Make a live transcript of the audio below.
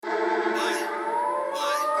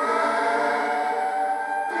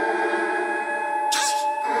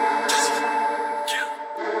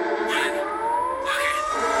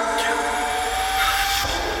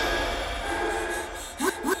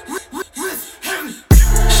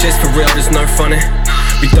Shit's for real, there's no funny.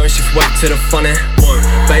 We don't shift weight to the funny. Won't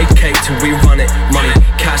vacate till we run it. Money,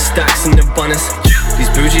 cash stacks in abundance. These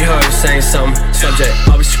bougie hoes saying something. Subject,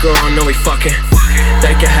 are we screwing or we fucking?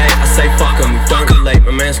 They can hate, I say fuck 'em. Don't relate, my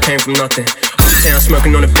mans came from nothing. I'm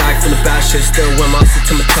smoking on a bag full of bad shit. Still wear my shit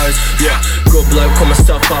to my toes. Yeah, good bloke, call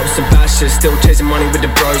myself up with some bad shit. Still chasing money with the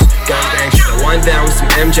bros. Gang gang, wind down with some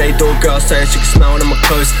MJ door girl saying she can smell it on my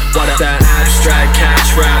clothes. What up? That abstract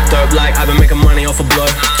cash rap, dope like I've been making money off a blow.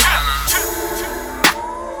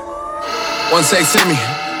 One take, send me.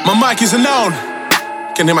 My mic isn't on.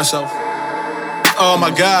 Can't hear myself. Oh my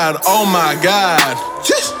god, oh my god.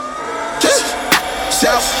 Just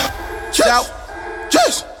shout, shout,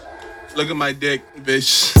 just. Look at my dick,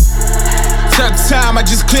 bitch. Took time, I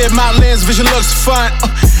just cleared my lens, vision looks fine.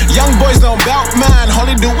 Young boys don't bout mine, all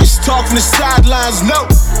they do is talk from the sidelines. No,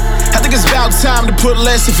 I think it's about time to put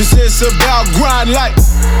less emphasis about grind. Like,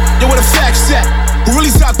 yo, where the facts at? Who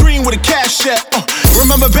really stopped green with a cash at?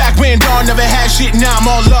 Remember back when Don never had shit, now I'm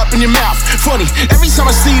all up in your mouth. Funny, every time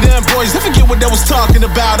I see them boys, they forget what they was talking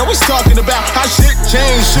about. Always talking about how shit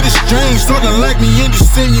changed, shit is strange. Talking like me in the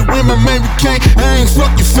scene, you when my man became. I ain't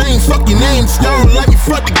fuck your fame, fuck your name. Y'all like you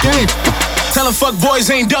fuck the game. Tell them fuck boys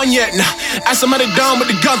ain't done yet. Nah, I somebody done with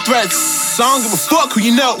the gun threats. So I don't give a fuck who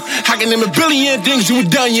you know. I can name a billion things you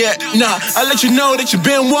ain't done yet. Nah, I let you know that you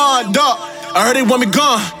been one, dog. I heard they want me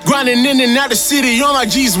gone. Grinding in and out the city. All my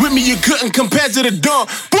G's with me, you couldn't compare to the dawn.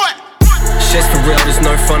 What? Shit's for real, there's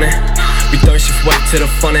no funny. We don't shift weight to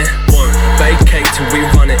the funny. Won't vacate till we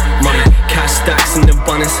run it. Money, cash stacks in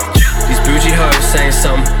abundance. These bougie hoes saying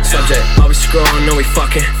something. Subject, are we screwing or we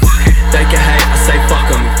fucking? They can hate, I say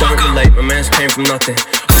fuck 'em. Don't relate, my mans came from nothing.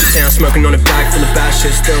 I'm smoking on a bag full of bad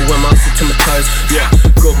shit. Still wear my shit to my toes. Yeah,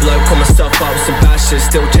 good bloke, call myself up with some bad shit.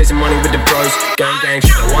 Still chasing money with the bros. Gang gang,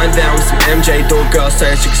 wind down with some MJ door girl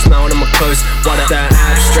saying she can smell it on my clothes. What up? That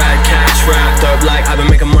abstract cash rap, dope like I've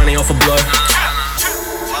been making money off a blow.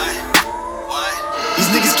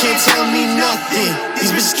 These niggas can't tell me nothing.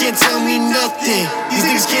 These bitches can't tell me nothing. These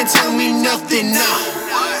niggas can't tell me nothing, nah.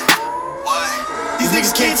 These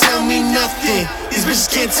niggas can't tell me nothing. These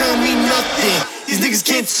bitches can't tell me nothing. These niggas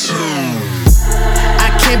can't. I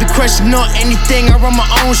can't be questioned on anything. I run my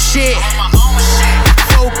own shit.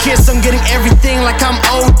 Focus, I'm getting everything like I'm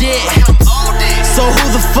owed it. So who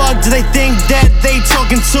the fuck do they think that they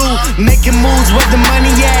talking to? Making moves where the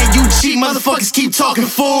money at? You cheap motherfuckers keep talking,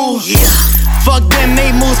 fool. Yeah. Fuck them,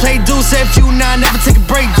 make moves, play deuce. If you now never take a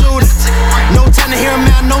break, dude. No time to hear them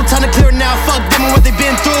out, no time to clear it now. Fuck them and what they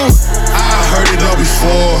been through. I heard it all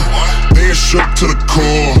before. Being shook to the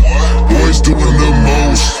core. Boys doing the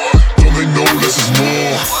most. Don't they know less is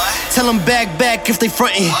more? Tell them back if they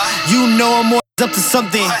frontin'. You know I'm more up to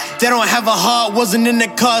something. They don't have a heart, wasn't in the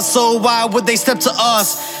car, so why would they step to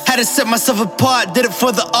us? Had to set myself apart, did it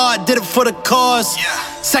for the art, did it for the cause.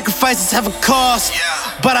 Sacrifices have a cost,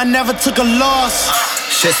 but I never took a loss.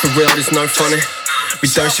 Shit's for real, there's no funny. We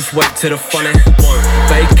don't shift weight to the funny. Won't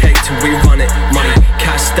vacate till we run it. Money,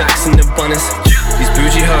 cash stacks in abundance. These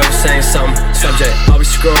bougie hoes saying something. Subject, are we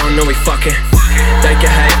screwing or we fucking? They can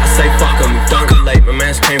hate, I say fuck 'em. Don't relate, my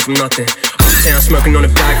mans came from nothing. I'm smoking on a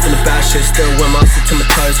bag full of bad shit. Still wear my shit to my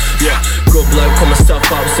toes. Yeah, good bloke, call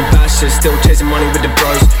myself up with some bad shit. Still chasing money with the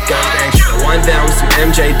bros. Gang gang, wind down with some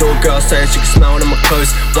MJ door girl saying she can smell it on my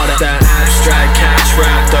clothes. What up? That abstract cash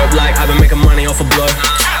rap, dope like I've been making money off a blow.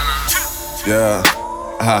 Yeah,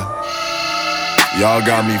 y'all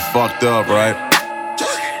got me fucked up, right?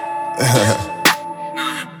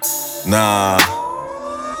 Nah,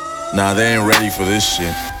 they ain't ready for this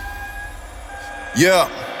shit. Yeah.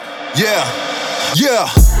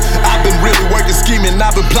 I've been really working, scheming,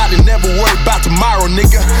 I've been plotting, never worried about tomorrow,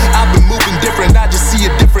 nigga. I've been moving different, I just see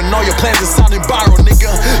it different. All your plans are sounding viral,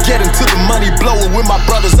 nigga. Getting to the money, blowing with my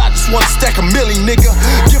brothers, I just want to stack a million, nigga.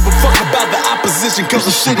 Give a fuck about the opposition, cause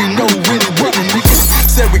the shit ain't no really running, nigga.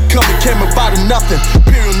 Said we coming, came about of nothing.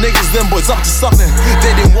 Imperial niggas, them boys up to something.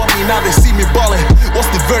 They didn't want me, now they see me ballin'.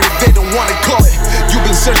 What's the verdict? They don't wanna call it. You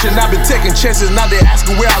been searching, I've been taking chances. Now they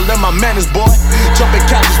asking where I learned my manners, boy. Jumping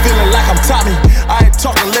couches, feeling like I'm Tommy. I ain't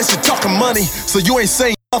talking unless you're talking money. So you ain't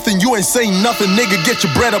saying nothing, you ain't saying nothing. Nigga, get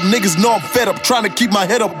your bread up, niggas know I'm fed up. Trying to keep my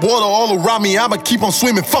head up, water all around me. I'ma keep on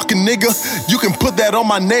swimming, fucking nigga. You can put that on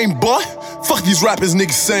my name, boy. Fuck these rappers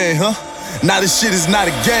niggas saying, huh? Now this shit is not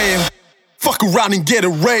a game. Fuck around and get a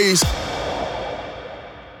raise.